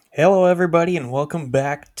Hello, everybody, and welcome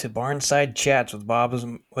back to Barnside Chats with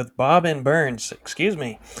Bob and Burns. Excuse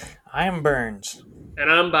me, I am Burns,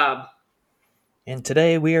 And I'm Bob. and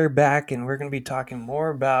today we are back, and we're going to be talking more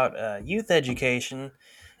about youth education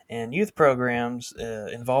and youth programs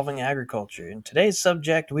involving agriculture. In today's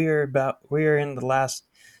subject, we are in the last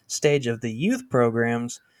stage of the youth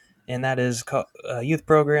programs, and that is a youth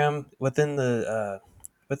program within the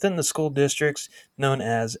school districts known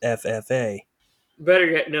as FFA. Better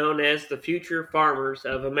yet known as the Future Farmers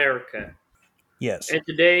of America. Yes. And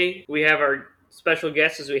today we have our special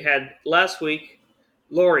guest as we had last week,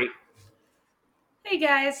 Lori. Hey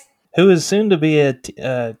guys. Who is soon to be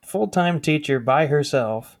a full time teacher by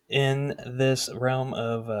herself in this realm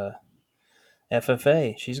of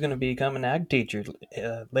FFA. She's going to become an ag teacher,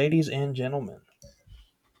 ladies and gentlemen.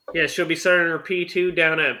 Yeah, she'll be starting her P2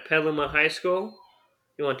 down at Petaluma High School.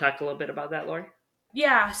 You want to talk a little bit about that, Lori?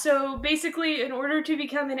 Yeah, so basically, in order to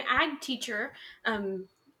become an ag teacher,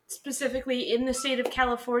 specifically in the state of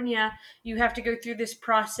California, you have to go through this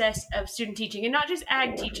process of student teaching, and not just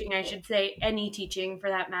ag teaching, I should say, any teaching for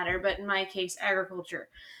that matter, but in my case, agriculture.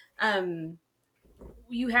 Um,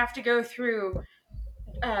 you have to go through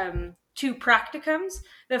two practicums.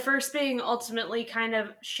 The first being ultimately kind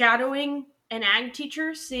of shadowing an ag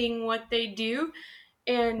teacher, seeing what they do,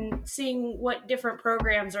 and seeing what different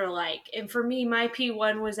programs are like. And for me, my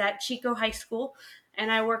P1 was at Chico High School,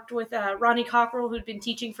 and I worked with Ronnie Cockrell, who'd been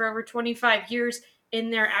teaching for over 25 years in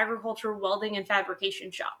their agriculture welding and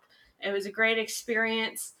fabrication shop. It was a great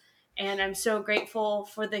experience, and I'm so grateful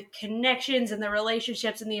for the connections and the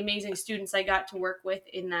relationships and the amazing students I got to work with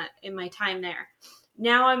in my time there.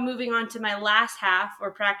 Now I'm moving on to my last half,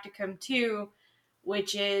 or practicum 2,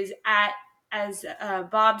 which is at, as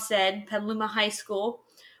Bob said, Petaluma High School.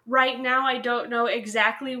 Right now, I don't know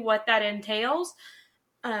exactly what that entails.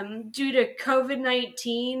 Due to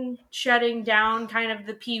COVID-19 shutting down kind of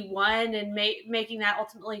the P1 and making that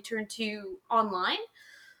ultimately turn to online,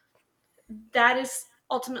 that is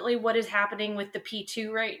ultimately what is happening with the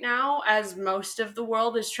P2 right now, as most of the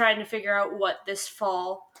world is trying to figure out what this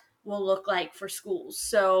fall will look like for schools.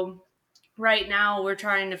 So right now we're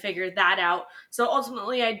trying to figure that out. So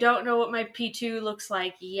ultimately, I don't know what my P2 looks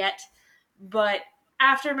like yet, but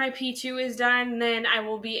after my P2 is done, then I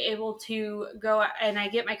will be able to go and I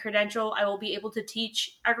get my credential. I will be able to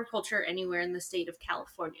teach agriculture anywhere in the state of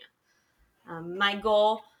California. My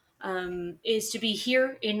goal is to be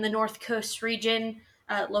here in the North Coast region,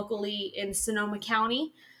 locally in Sonoma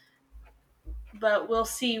County, but we'll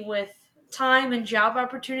see with time and job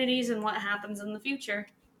opportunities and what happens in the future.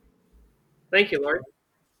 Thank you, Lori.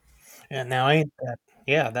 And now ain't that?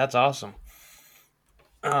 Yeah, that's awesome.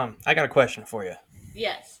 I got a question for you.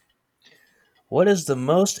 Yes. What is the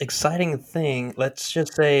most exciting thing? Let's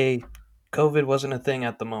just say COVID wasn't a thing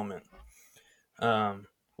at the moment.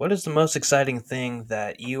 What is the most exciting thing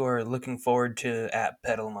that you are looking forward to at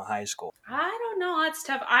Petaluma High School? I don't know. That's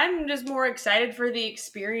tough. I'm just more excited for the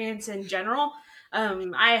experience in general.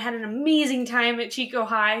 I had an amazing time at Chico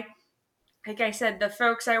High. Like I said, the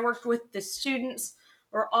folks I worked with, the students,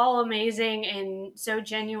 were all amazing and so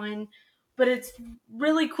genuine. But it's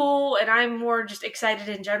really cool, and I'm more just excited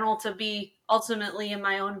in general to be ultimately in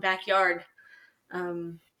my own backyard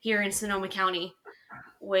here in Sonoma County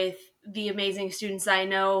with the amazing students I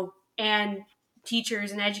know and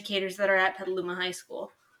teachers and educators that are at Petaluma High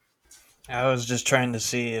School. I was just trying to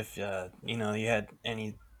see if you had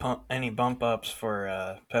any bump ups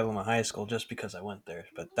for Petaluma High School just because I went there,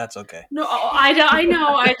 but that's okay. No, I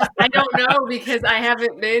know. I don't know because I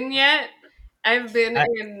haven't been yet. I've been I,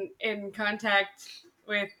 in contact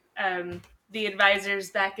with the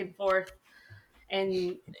advisors back and forth,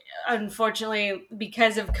 and unfortunately,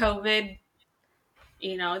 because of COVID,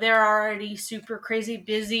 they're already super crazy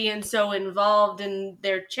busy and so involved in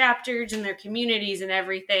their chapters and their communities and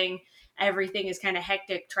everything. Everything is kind of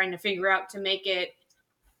hectic trying to figure out to make it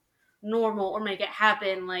normal or make it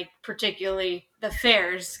happen, like particularly the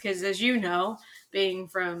fairs, because as you know, being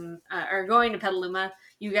from or going to Petaluma,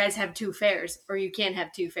 you guys have two fairs, or you can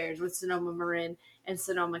have two fairs with Sonoma Marin and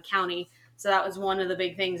Sonoma County. So that was one of the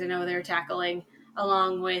big things I know they're tackling,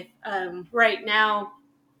 along with right now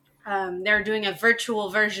they're doing a virtual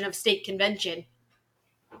version of state convention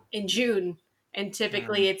in June, and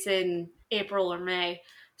typically mm, it's in April or May.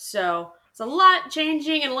 So it's a lot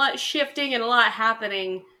changing and a lot shifting and a lot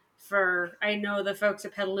happening for, I know, the folks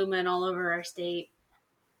at Petaluma and all over our state.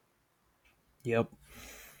 yep.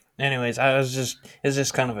 Anyways, it's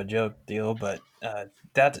just kind of a joke deal, but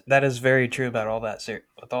that is very true about all that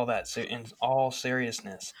with all that in all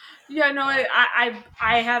seriousness. Yeah, no, Uh,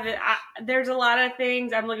 I have it. There's a lot of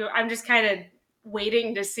things I'm looking. I'm just kind of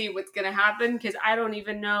waiting to see what's going to happen because I don't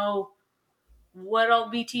even know what I'll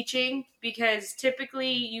be teaching, because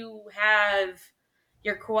typically you have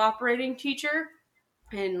your cooperating teacher,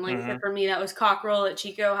 and like I said, Mm-hmm. for me that was Cockrell at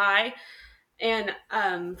Chico High. And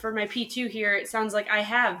for my P2 here, it sounds like I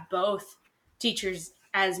have both teachers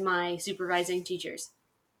as my supervising teachers.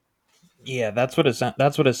 Yeah, that's what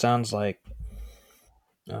it sounds like.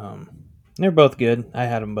 Um, they're both good. I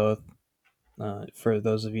had them both. For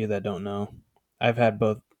those of you that don't know, I've had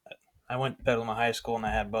both. I went to Petaluma High School and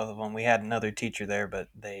I had both of them. We had another teacher there, but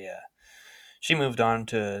she moved on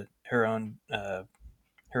to her own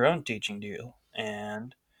teaching deal,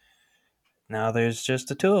 and now there's just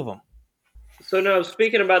the two of them. So now,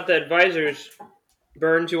 speaking about the advisors,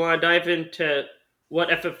 Burns, you want to dive into what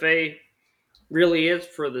FFA really is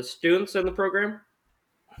for the students in the program?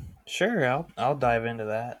 Sure, I'll dive into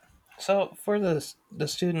that. So for the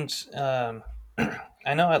students,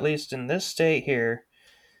 I know at least in this state here,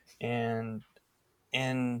 and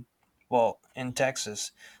in in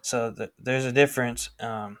Texas. So there's a difference.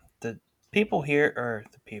 The people here, or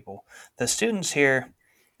the students here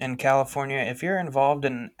in California, if you're involved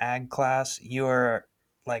in an ag class, you are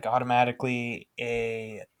like automatically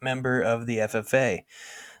a member of the FFA.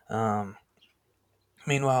 Um,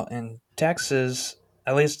 Meanwhile, in Texas,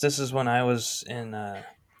 at least this is when I was in the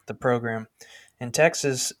program. In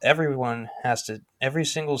Texas, every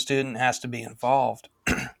single student has to be involved.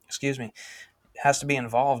 Excuse me, has to be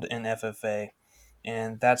involved in FFA,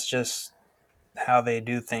 and that's just how they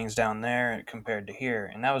do things down there compared to here.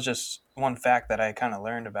 And that was just one fact that I kind of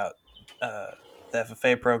learned about uh, the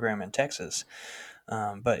FFA program in Texas.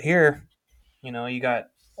 But here, you got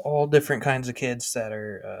all different kinds of kids that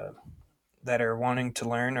are wanting to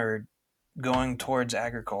learn or going towards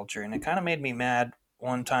agriculture, and it kind of made me mad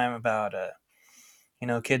one time about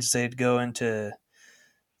kids they'd go into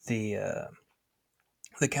the uh,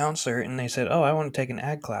 the counselor and they said, "Oh, I want to take an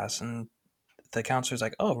ag class," and the counselor's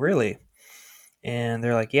like, "Oh, really?" And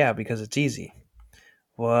they're like, "Yeah, because it's easy."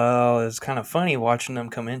 Well, it's kind of funny watching them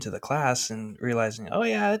come into the class and realizing, "Oh,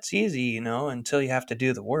 yeah, it's easy," until you have to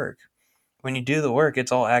do the work. When you do the work,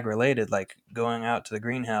 it's all ag related, like going out to the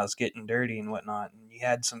greenhouse, getting dirty and whatnot. And you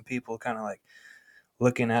had some people kind of like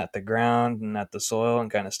looking at the ground and at the soil and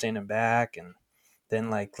kind of standing back. And then,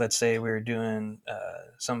 like, let's say we were doing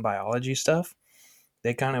some biology stuff,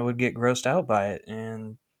 they kind of would get grossed out by it.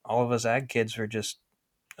 And all of us ag kids were just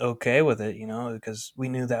okay with it, because we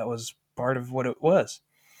knew that was part of what it was.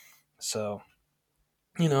 So,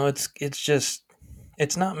 it's just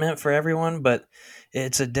it's not meant for everyone, but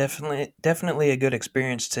it's a definitely a good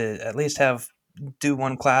experience to at least have do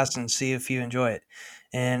one class and see if you enjoy it.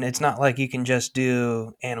 And it's not like you can just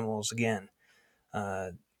do animals again.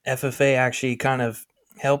 Uh, FFA actually kind of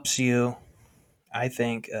helps you, I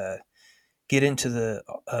think, get into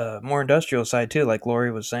the more industrial side too, like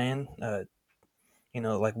Lori was saying.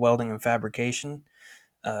 Like welding and fabrication.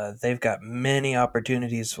 They've got many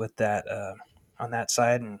opportunities with that on that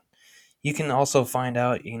side, and you can also find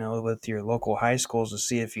out, with your local high schools to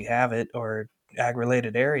see if you have it or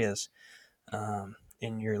ag-related areas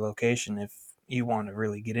in your location if you want to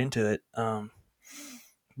really get into it.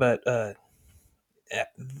 But the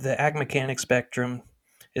ag mechanic spectrum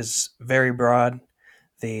is very broad.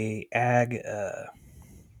 The ag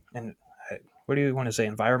and what do you want to say?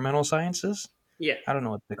 Environmental sciences? Yeah. I don't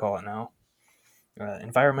know what they call it now.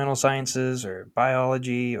 Environmental sciences or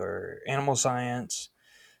biology or animal science.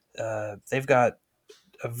 They've got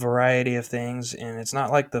a variety of things, and it's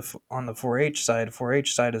not like on the 4-H side.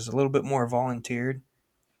 4-H side is a little bit more volunteered.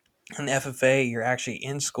 In the FFA, you're actually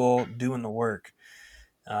in school doing the work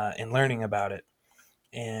and learning about it,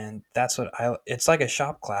 and that's what I. It's like a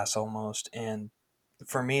shop class almost, and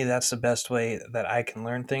for me, that's the best way that I can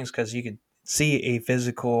learn things because you could see a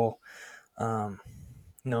um,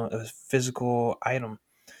 a physical item,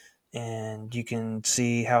 and you can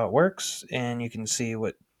see how it works, and you can see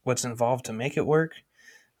what's involved to make it work.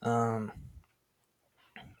 Um,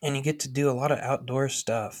 and you get to do a lot of outdoor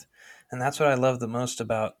stuff. And that's what I love the most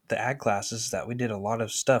about the ag classes, that we did a lot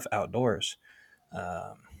of stuff outdoors,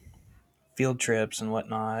 um, field trips and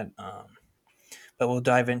whatnot. But we'll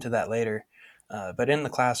dive into that later. But in the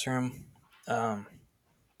classroom, um,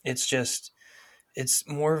 it's just it's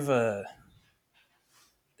more of a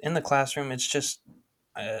in the classroom. It's just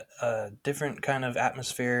a different kind of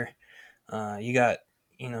atmosphere. You got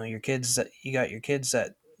you got your kids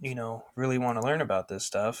that really want to learn about this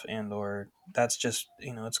stuff, and or that's just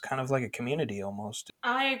it's kind of like a community almost.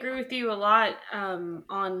 I agree with you a lot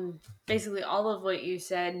on basically all of what you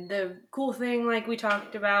said. The cool thing, like we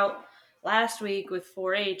talked about, last week with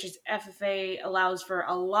 4-H is FFA allows for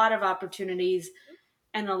a lot of opportunities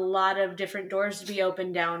and a lot of different doors to be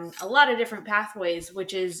opened down a lot of different pathways,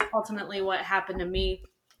 which is ultimately what happened to me.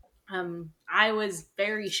 I was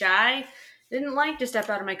very shy, didn't like to step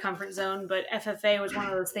out of my comfort zone, but FFA was one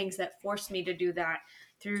of those things that forced me to do that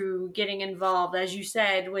through getting involved, as you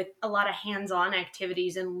said, with a lot of hands on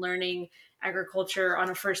activities and learning agriculture on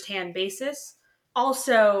a first hand basis.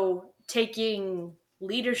 Also, taking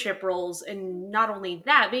leadership roles, and not only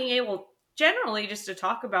that, being able generally just to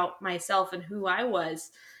talk about myself and who I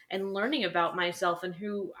was, and learning about myself and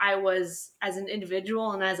who I was as an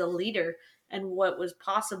individual and as a leader and what was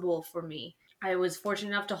possible for me. I was fortunate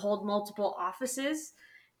enough to hold multiple offices,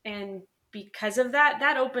 and because of that,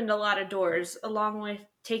 that opened a lot of doors, along with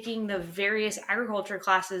taking the various agriculture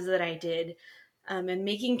classes that I did, and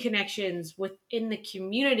making connections within the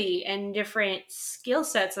community and different skill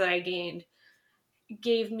sets that I gained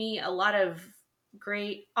gave me a lot of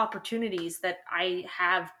great opportunities that I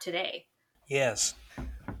have today. Yes.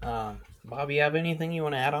 Bob, you have anything you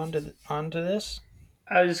want to add on to this?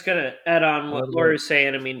 I was just gonna add on A what little Lori bit. was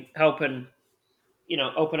saying. I mean, helping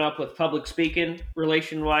open up with public speaking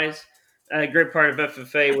relation wise. A great part of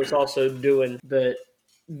FFA was also doing the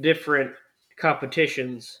different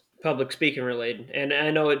competitions, public speaking related, and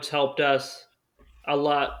I know it's helped us a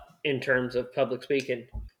lot in terms of public speaking,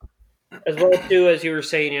 as well too as you were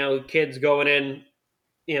saying. Kids going in,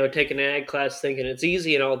 taking an ag class thinking it's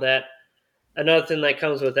easy and all that. Another thing that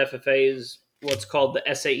comes with FFA is what's called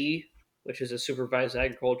the SAE, which is a supervised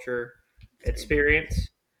agriculture experience.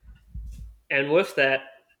 And with that,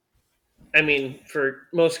 I mean, for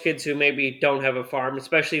most kids who maybe don't have a farm,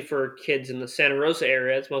 especially for kids in the Santa Rosa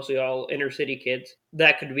area, it's mostly all inner city kids.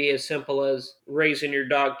 That could be as simple as raising your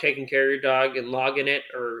dog, taking care of your dog, and logging it,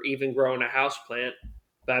 or even growing a house plant.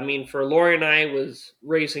 But I mean, for Lori and I, it was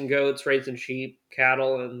raising goats, raising sheep,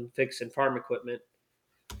 cattle, and fixing farm equipment.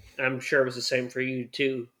 I'm sure it was the same for you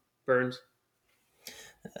too, Burns.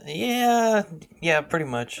 Yeah, yeah, pretty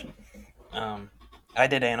much. Um, I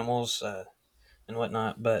did animals and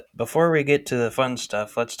whatnot, but before we get to the fun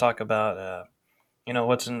stuff, let's talk about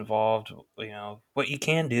what's involved. What you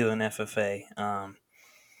can do in FFA.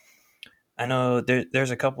 I know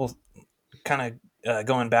there's a couple kind of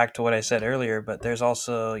going back to what I said earlier, but there's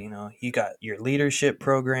also you got your leadership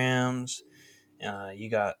programs. You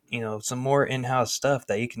got some more in-house stuff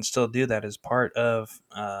that you can still do that is part of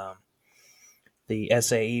the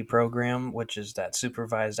SAE program, which is that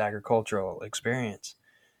supervised agricultural experience.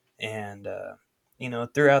 And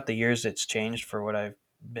throughout the years, it's changed for what I've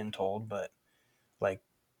been told, but like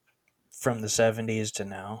from the '70s to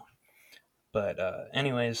now. But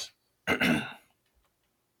anyways, I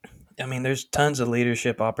mean, there's tons of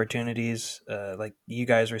leadership opportunities, like you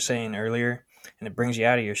guys were saying earlier, and it brings you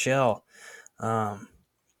out of your shell. Um,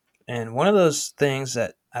 and one of those things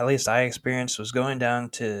that at least I experienced was going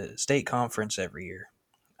down to state conference every year.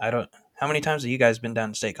 I don't. How many times have you guys been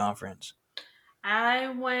down to state conference? I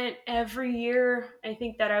went every year. I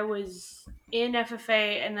think that I was in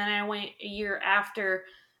FFA, and then I went a year after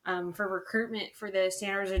for recruitment for the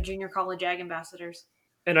Santa Rosa Junior College Ag Ambassadors.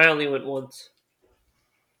 And I only went once.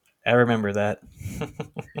 I remember that.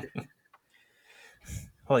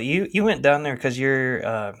 Well, you went down there because you're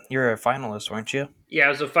a finalist, weren't you? Yeah, I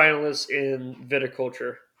was a finalist in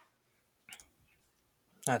viticulture.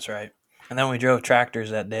 That's right. And then we drove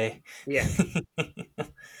tractors that day. Yeah,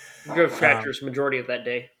 drove um, tractors majority of that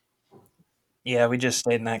day. yeah, we just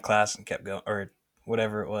stayed in that class and kept going, or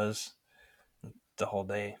whatever it was, the whole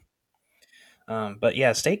day. But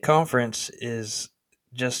yeah, state conference is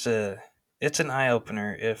just it's an eye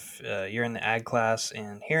opener if you're in the ag class.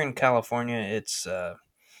 And here in California, it's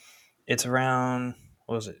around,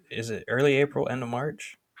 what was it? Is it early April, end of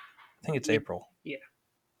March? I think it's April, Yeah,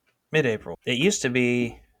 mid-April. It used to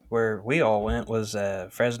be where we all went was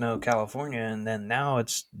Fresno, California, and then now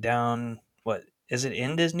it's down. What is it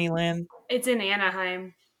in Disneyland? It's in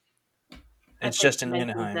Anaheim at It's the just in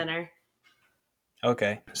convention Anaheim. center.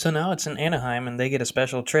 Okay, so now it's in Anaheim, and they get a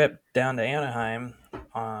special trip down to Anaheim.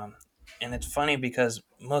 And it's funny because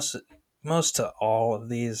most to all of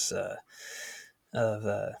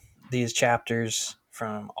of these chapters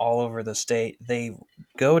from all over the state, they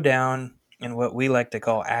go down in what we like to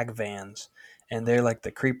call ag vans, and they're like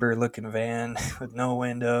the creeper looking van with no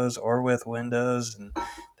windows or with windows, and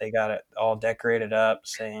they got it all decorated up,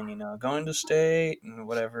 saying going to state and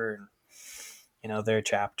whatever, and their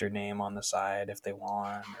chapter name on the side if they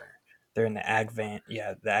want, or they're in the ag van,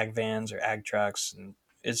 yeah, the ag vans or ag trucks, and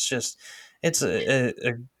it's just it's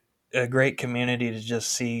a great community to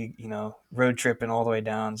just see, road tripping all the way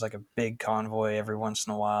down. It's like a big convoy every once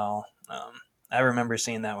in a while. I remember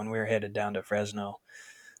seeing that when we were headed down to Fresno,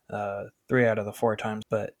 3 out of the 4 times.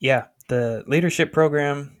 But yeah, the leadership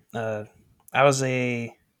program, I was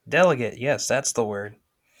a delegate. Yes, that's the word.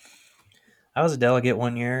 I was a delegate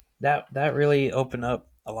one year. That really opened up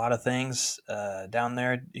a lot of things down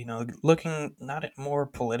there. Looking not more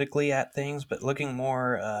politically at things, but looking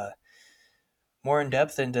more in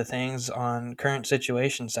depth into things on current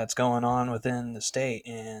situations that's going on within the state,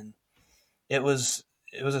 and it was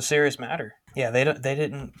it was a serious matter. Yeah, they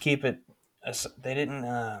didn't keep it. They didn't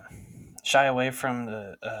shy away from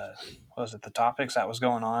the what was it, the topics that was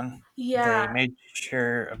going on. They Yeah, made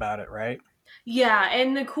sure about it, right? yeah,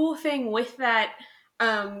 and the cool thing with that,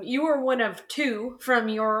 you were one of two from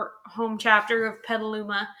your home chapter of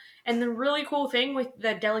Petaluma, and the really cool thing with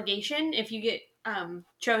the delegation, if you get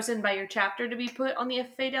chosen by your chapter to be put on the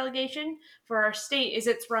FFA delegation for our state, is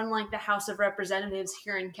it's run like the House of Representatives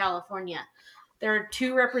here in California. There are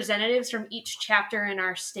two representatives from each chapter in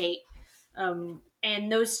our state,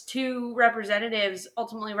 and those two representatives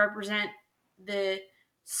ultimately represent the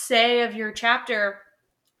say of your chapter.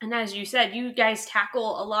 And as you said, you guys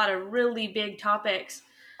tackle a lot of really big topics.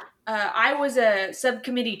 I was a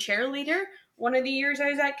subcommittee chair leader one of the years I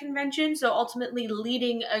was at convention, so ultimately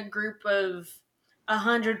leading a group of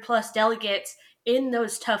 100 plus delegates in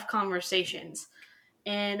those tough conversations.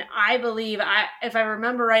 And I believe, if I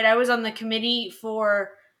remember right, I was on the committee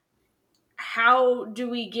for how do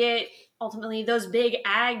we get ultimately those big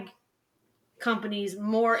ag companies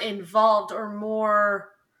more involved or more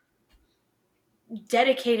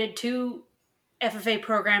dedicated to FFA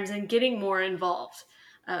programs and getting more involved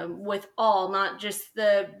with all, not just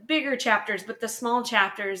the bigger chapters, but the small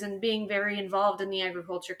chapters and being very involved in the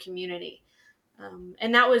agriculture community.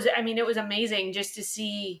 And that was, I mean, it was amazing just to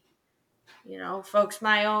see, folks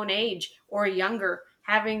my own age or younger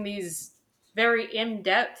having these very in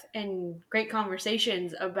depth and great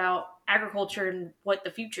conversations about agriculture and what the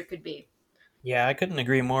future could be. Yeah, I couldn't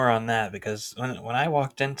agree more on that because when I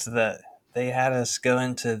walked into they had us go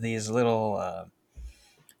into these little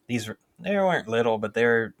these they weren't little, but they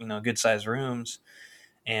were good sized rooms,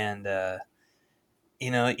 and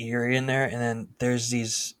you're in there, and then there's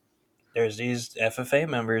these FFA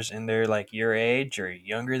members, and they're like your age or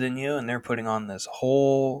younger than you, and they're putting on this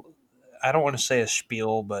whole, I don't want to say a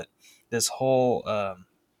spiel, but this whole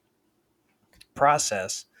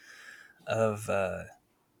process of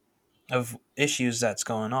issues that's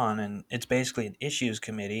going on, and it's basically an issues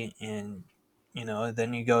committee, and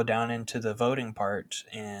then you go down into the voting part,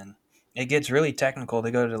 and it gets really technical.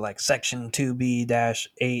 They go to like section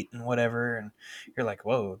 2B-8 and whatever, and you're like,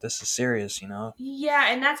 whoa, this is serious.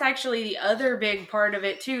 Yeah, and that's actually the other big part of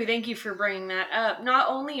it too. Thank you for bringing that up. Not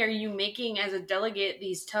only are you making as a delegate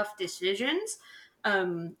these tough decisions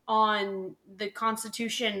on the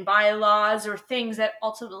Constitution, bylaws, or things that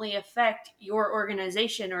ultimately affect your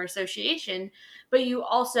organization or association, but you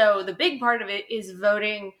also, the big part of it is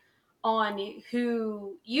voting on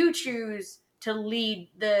who you choose to lead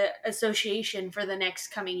the association for the next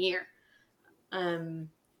coming year, um,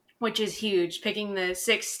 which is huge. Picking the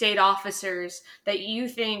 6 state officers that you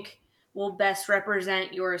think will best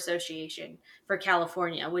represent your association for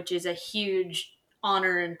California, which is a huge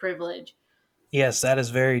honor and privilege. Yes, that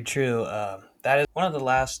is very true. That is one of the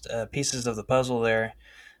last pieces of the puzzle there.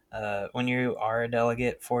 When you are a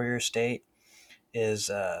delegate for your state, is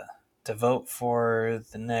to vote for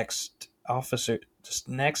the next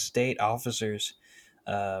state officers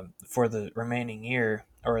for the remaining year,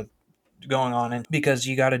 or going on, and because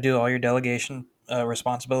you got to do all your delegation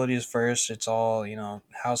responsibilities first. It's all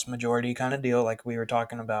House majority kind of deal, like we were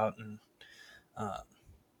talking about, uh,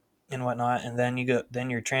 and whatnot. And then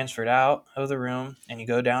you're transferred out of the room, and you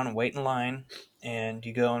go down and wait in line, and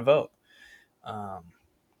you go and vote. Um,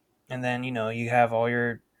 and then you have all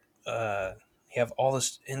your you have all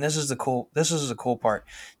this, and this is the cool part.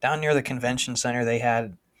 Down near the convention center, they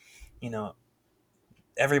had you know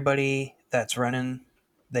everybody that's running.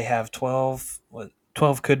 They have 12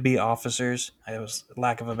 could be officers. I was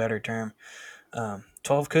lack of a better term.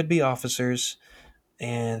 12 could be officers,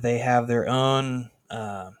 and they have their own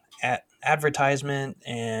advertisement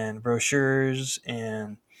and brochures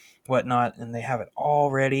and whatnot, and they have it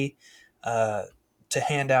all ready uh, to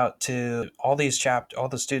hand out to all the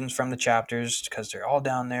students from the chapters, because they're all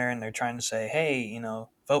down there, and they're trying to say, hey,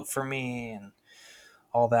 vote for me and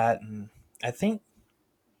all that. And I think,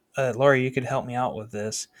 Lori, you could help me out with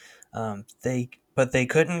this. They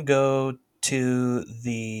couldn't go to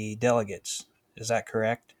the delegates. Is that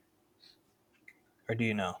correct, or do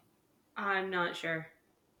you know? I'm not sure.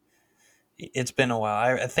 It's been a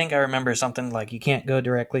while. I think I remember something like you can't go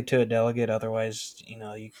directly to a delegate, otherwise,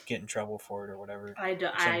 you get in trouble for it or whatever. I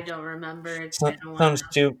don't remember. It's been Some a some while.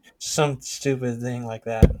 stu- some stupid thing like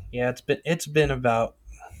that. Yeah, it's been about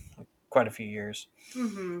quite a few years.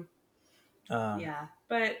 Mm-hmm. Um, Yeah,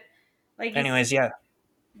 but like you anyways, yeah,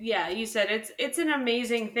 yeah, you said it's an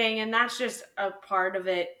amazing thing, and that's just a part of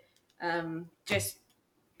it. Just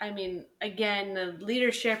I mean, again, the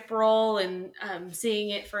leadership role and seeing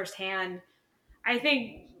it firsthand. I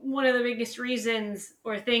think one of the biggest reasons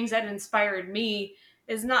or things that inspired me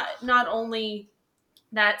is not only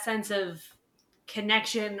that sense of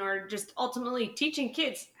connection or just ultimately teaching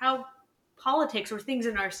kids how politics or things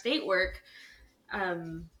in our state work,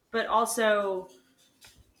 but also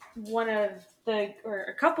one of the or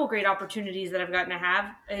a couple great opportunities that I've gotten to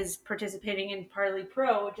have is participating in Parley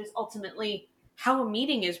Pro, which is ultimately how a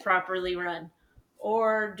meeting is properly run,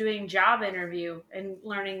 or doing job interview and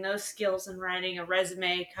learning those skills and writing a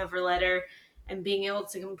resume, cover letter, and being able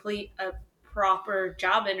to complete a proper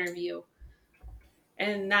job interview.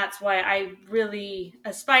 And that's why I really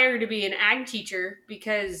aspire to be an ag teacher,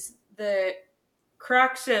 because the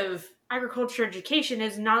crux of agriculture education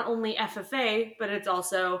is not only FFA, but it's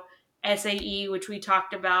also SAE, which we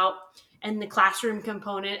talked about, and the classroom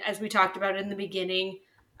component, as we talked about in the beginning,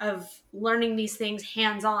 of learning these things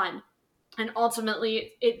hands on. And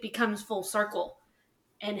ultimately, it becomes full circle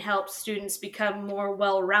and helps students become more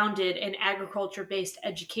well rounded in agriculture based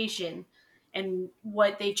education and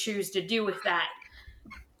what they choose to do with that.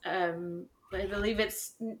 I believe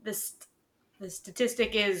it's this the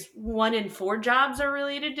statistic is 1 in 4 jobs are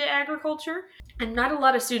related to agriculture, and not a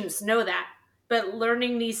lot of students know that. But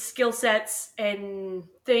learning these skill sets and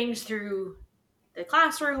things through the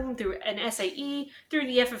classroom, through an SAE, through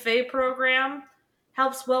the FFA program,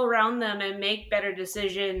 helps well round them and make better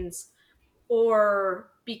decisions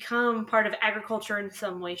or become part of agriculture in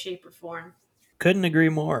some way, shape, or form. couldn't agree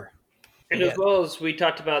more. And as Yeah, well as we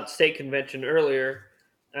talked about state convention earlier,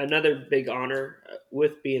 another big honor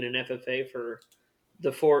with being an FFA for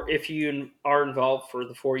the four, if you are involved for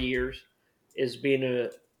the 4 years, is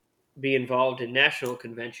be involved in national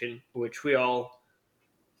convention, which we all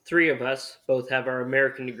three of us both have our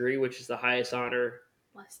American degree, which is the highest honor.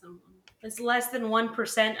 Less than one. It's less than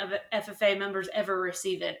 1% of FFA members ever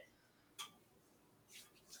receive it.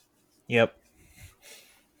 yep.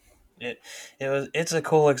 It's a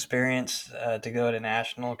cool experience to go to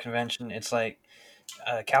national convention. It's like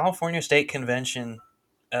California State Convention,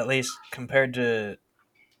 at least compared to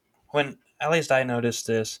when at least I noticed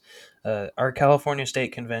this. Our California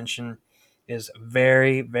State Convention is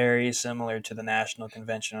very, very similar to the national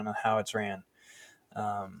convention on how it's ran.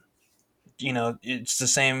 Um, it's the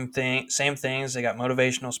same thing, same things. They got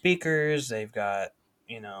motivational speakers. They've got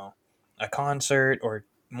you know a concert or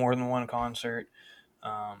more than one concert,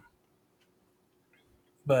 um,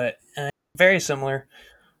 but very similar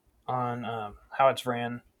on how it's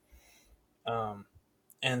ran. Um,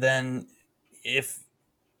 and then if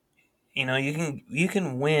you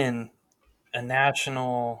can win a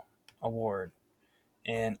national award.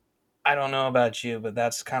 And I don't know about you, but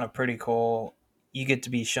that's kind of pretty cool. You get to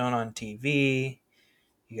be shown on TV,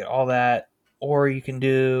 you get all that, or you can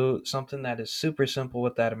do something that is super simple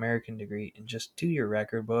with that American degree and just do your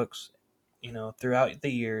record books, throughout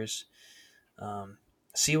the years. Um,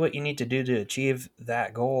 See what you need to do to achieve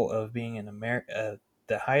that goal of being the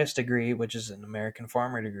highest degree, which is an American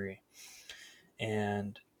farmer degree.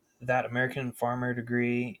 And that American farmer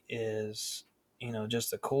degree is,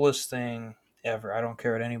 just the coolest thing ever. I don't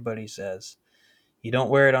care what anybody says. You don't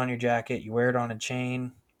wear it on your jacket, you wear it on a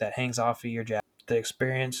chain that hangs off of your jacket. The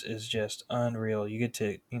experience is just unreal. You get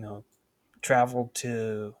to, travel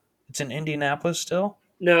to, it's in Indianapolis still.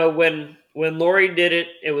 No, when Lori did it,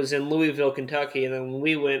 it was in Louisville, Kentucky, and then when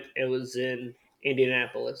we went, it was in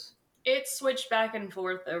Indianapolis. It switched back and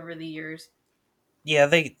forth over the years. Yeah,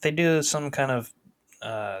 they do some kind of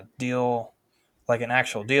deal, like an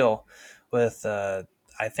actual deal with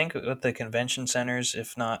I think with the convention centers.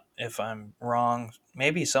 If not, if I'm wrong,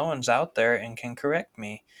 maybe someone's out there and can correct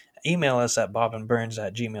me. Email us at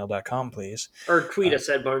bobandburns@gmail.com, please. Or tweet uh, us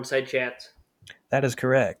at Barnside Chats. that is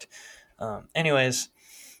correct. Anyways,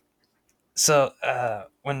 so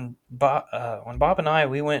when Bob and I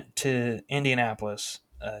we went to Indianapolis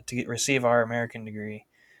to receive our American degree.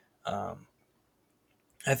 um,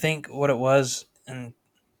 I think what it was, and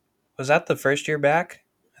was that the first year back?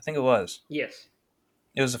 I think it was. Yes.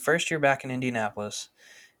 It was the first year back in Indianapolis,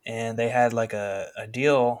 and they had like a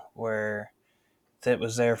deal where that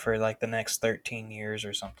was there for like the next 13 years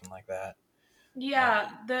or something like that. Yeah,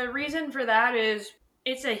 the reason for that is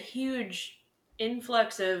it's a huge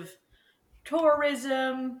influx of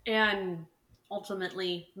tourism and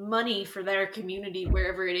ultimately money for their community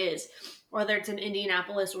wherever it is, whether it's in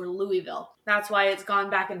Indianapolis or Louisville. That's why it's gone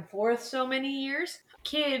back and forth so many years.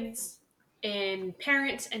 Kids and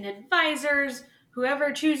parents and advisors,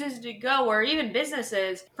 whoever chooses to go, or even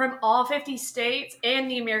businesses from all 50 states and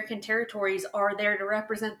the American territories are there to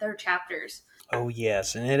represent their chapters. Oh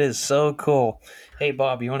yes, and it is so cool. Hey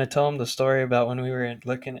Bob, you want to tell them the story about when we were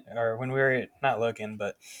looking, or when we were not looking,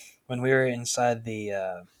 but when we were inside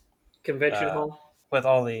the Convention uh, hall. with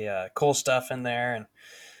all the cool stuff in there and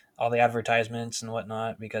all the advertisements and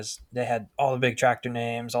whatnot, because they had all the big tractor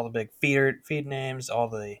names, all the big feed names, all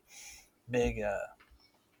the big.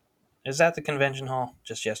 Is that the convention hall?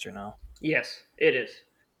 Just yes or no? Yes, it is.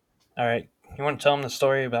 All right, you want to tell them the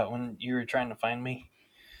story about when you were trying to find me?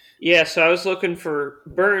 Yeah, so I was looking for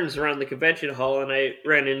Burns around the convention hall, and I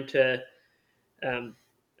ran into um,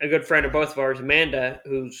 a good friend of both of ours, Amanda,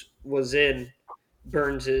 who was in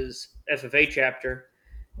Burns's FFA chapter.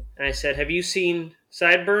 And I said, "Have you seen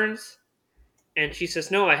Sideburns?" And she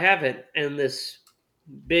says, "No, I haven't." And this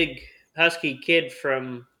big husky kid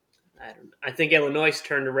from I think Illinois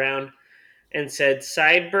turned around and said,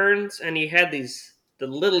 "Sideburns," and he had the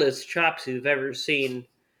littlest chops you've ever seen.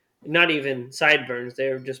 Not even sideburns; they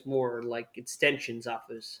were just more like extensions off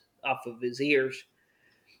of his ears.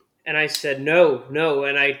 And I said, "No, no."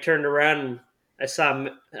 And I turned around and I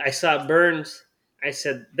saw Burns. I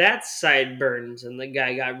said, "That's sideburns," and the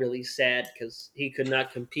guy got really sad because he could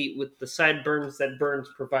not compete with the sideburns that Burns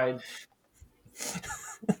provides.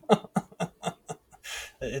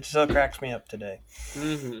 It still cracks me up today.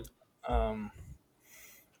 Mm-hmm. Um,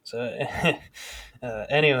 so,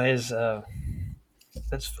 anyways,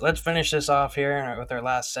 let's finish this off here with our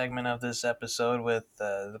last segment of this episode with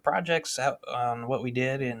the projects on what we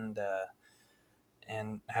did and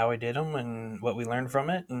how we did them and what we learned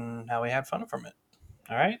from it and how we had fun from it.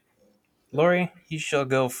 All right, Lori, you shall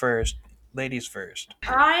go first. Ladies first.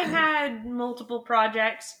 I had multiple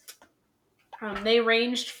projects. They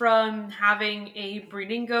ranged from having a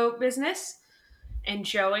breeding goat business and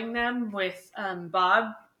showing them with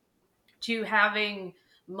Bob to having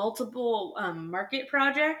multiple market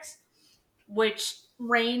projects, which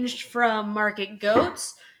ranged from market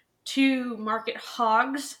goats to market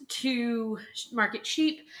hogs to market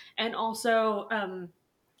sheep and also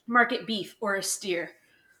market beef or a steer.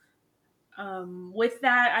 With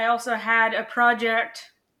that, I also had a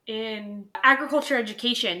project in agriculture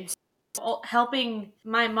education, helping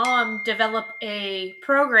my mom develop a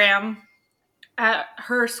program at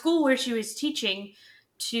her school where she was teaching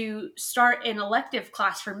to start an elective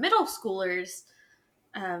class for middle schoolers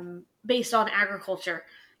based on agriculture.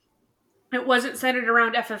 It wasn't centered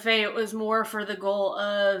around FFA, it was more for the goal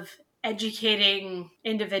of educating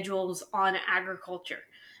individuals on agriculture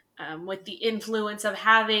with the influence of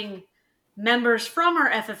having members from our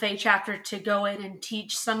FFA chapter to go in and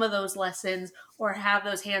teach some of those lessons or have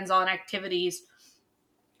those hands on activities.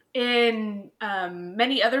 In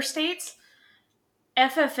many other states,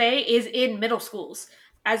 FFA is in middle schools.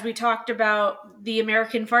 As we talked about, the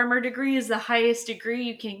American Farmer degree is the highest degree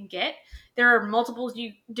you can get. There are multiple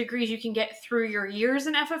degrees you can get through your years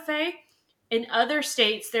in FFA. In other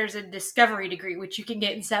states, there's a discovery degree, which you can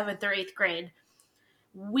get in 7th or 8th grade.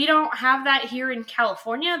 We don't have that here in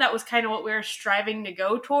California. That was kind of what we were striving to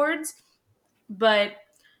go towards, but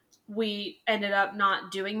we ended up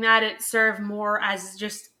not doing that. It served more as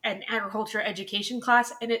just an agriculture education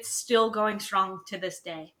class, and it's still going strong to this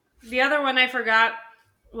day. The other one I forgot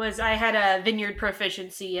was I had a vineyard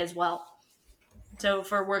proficiency as well. So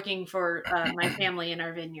for working for my family in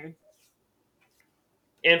our vineyard.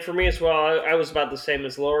 And for me as well, I was about the same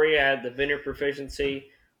as Lori. I had the vineyard proficiency,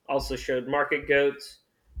 also showed market goats,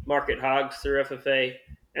 market hogs through FFA,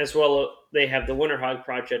 as well. They have the Winter Hog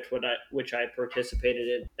Project, which I participated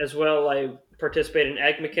in. As well, I participated in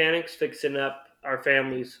ag mechanics, fixing up our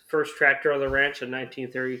family's first tractor on the ranch, a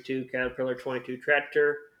 1932 Caterpillar 22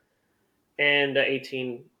 tractor, and a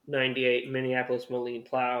 1898 Minneapolis Moline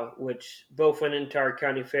plow, which both went into our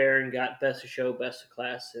county fair and got best of show, best of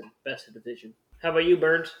class, and best of division. How about you,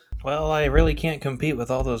 Burns? Well, I really can't compete with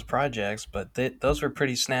all those projects, but those were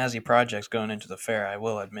pretty snazzy projects going into the fair, I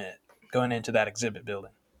will admit, going into that exhibit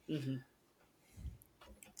building. Mm-hmm.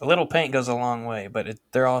 A little paint goes a long way, but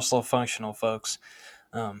they're also functional, folks.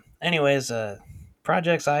 Anyways,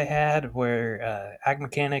 projects I had were ag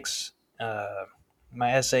mechanics.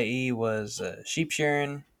 My SAE was sheep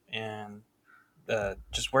shearing and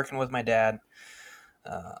just working with my dad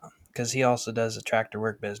because he also does a tractor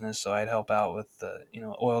work business. So I'd help out with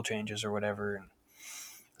oil changes or whatever. And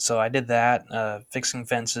so I did that, fixing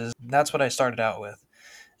fences. That's what I started out with.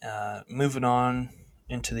 Moving on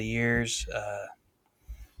into the years,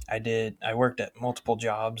 I worked at multiple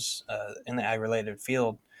jobs in the ag-related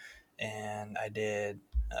field, and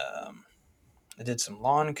um, I did some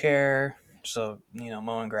lawn care, so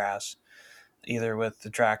mowing grass, either with the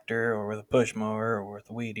tractor or with a push mower or with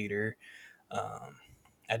a weed eater. Um,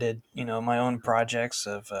 I did my own projects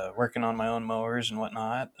of working on my own mowers and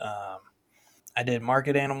whatnot. I did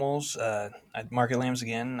market animals. I market lambs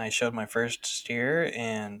again. And I showed my first steer,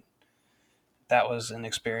 and that was an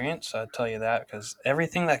experience. I'll tell you that, because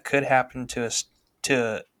everything that could happen to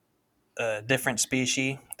a different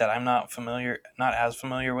species that I'm not as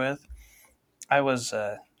familiar with, I was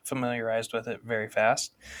familiarized with it very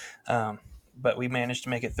fast. Um, but we managed to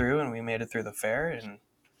make it through, and we made it through the fair, and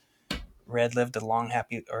Red lived a long,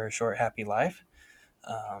 happy or a short, happy life.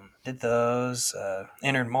 Did those,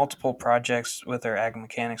 entered multiple projects with our ag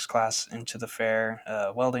mechanics class into the fair,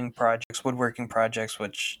 welding projects, woodworking projects,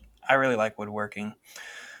 which I really like woodworking.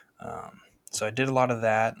 Um, so I did a lot of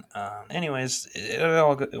that. Anyways, it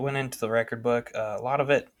all went into the record book. A lot of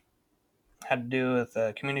it had to do with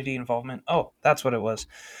community involvement. Oh, that's what it was.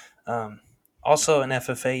 Um, Also, in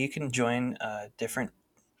FFA, you can join different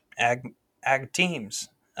ag teams.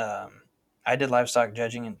 I did livestock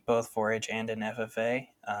judging in both 4-H and in FFA.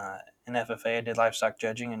 In FFA, I did livestock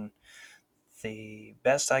judging, and the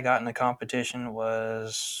best I got in the competition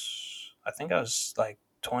was, I think I was like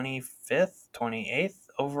 25th, 28th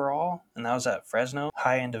overall, and that was at Fresno.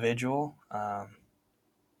 High individual. I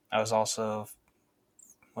was also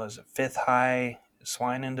fifth high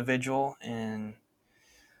swine individual in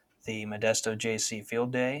the Modesto JC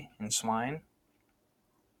Field Day in swine.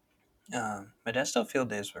 Modesto Field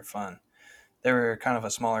Days were fun. They were kind of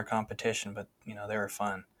a smaller competition, but they were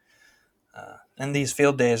fun. And these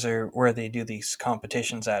field days are where they do these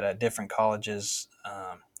competitions at different colleges,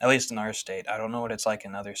 at least in our state. I don't know what it's like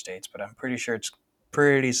in other states, but I'm pretty sure it's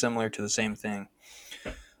pretty similar to the same thing.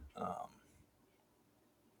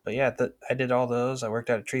 But yeah, I did all those. I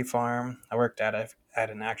worked at a tree farm. I worked at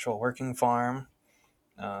an actual working farm.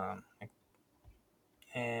 Um,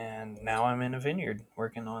 and now I'm in a vineyard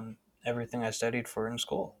working on everything I studied for in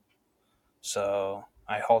school. So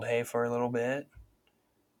I hauled hay for a little bit,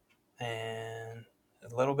 and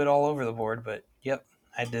a little bit all over the board, but yep,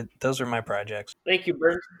 I did. Those are my projects. Thank you,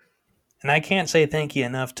 Burns. And I can't say thank you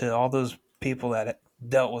enough to all those people that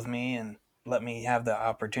dealt with me and let me have the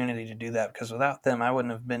opportunity to do that, because without them, I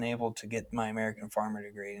wouldn't have been able to get my American Farmer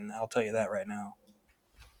degree, and I'll tell you that right now.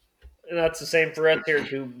 And that's the same for us here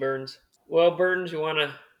too, Burns. Well, Burns, you want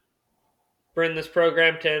to bring this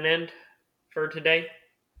program to an end for today?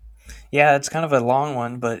 Yeah, it's kind of a long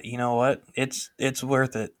one, but you know what? It's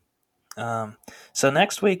worth it. Um, so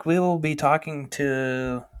next week we will be talking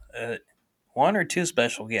to one or two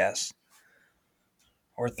special guests,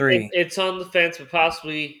 or three. It's on the fence, but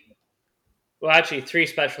possibly, well, actually, three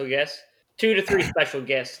special guests, 2 to 3 special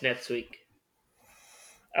guests next week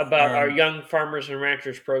about our And Young Farmers and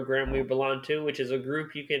Ranchers program we belong to, which is a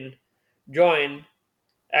group you can join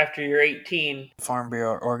after you're 18. Farm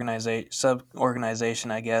Bureau sub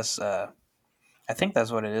organization, I guess. I think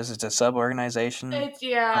that's what it is. It's a sub organization It's on the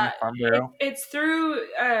yeah, Farm Bureau. it's through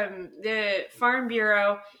the Farm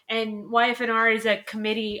Bureau, and YFNR is a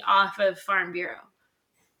committee off of Farm Bureau.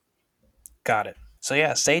 Got it. So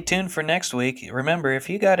yeah, stay tuned for next week. Remember, if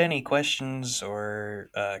you got any questions or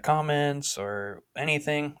comments or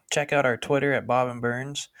anything, check out our Twitter at Bob and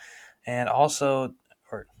Burns, and also,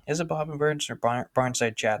 or is it Bob and Burns or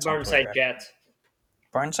Barnside Chats on Barnside Twitter? Chats.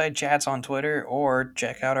 Barnside Chats on Twitter, or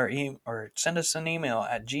check out our or send us an email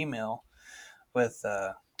at Gmail with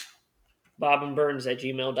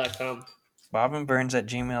BobandBurns@gmail.com. bobandburns at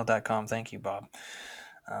gmail.com. Thank you, Bob.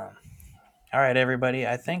 Um, all right, everybody.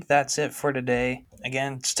 I think that's it for today.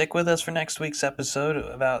 Again, stick with us for next week's episode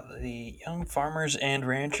about the young farmers and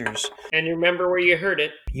ranchers. And remember where you heard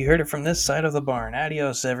it. You heard it from this side of the barn.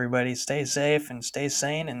 Adios, everybody. Stay safe and stay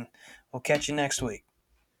sane, and we'll catch you next week.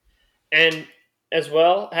 And as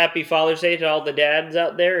well, happy Father's Day to all the dads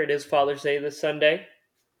out there. It is Father's Day this Sunday.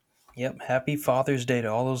 Yep, happy Father's Day to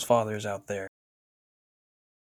all those fathers out there.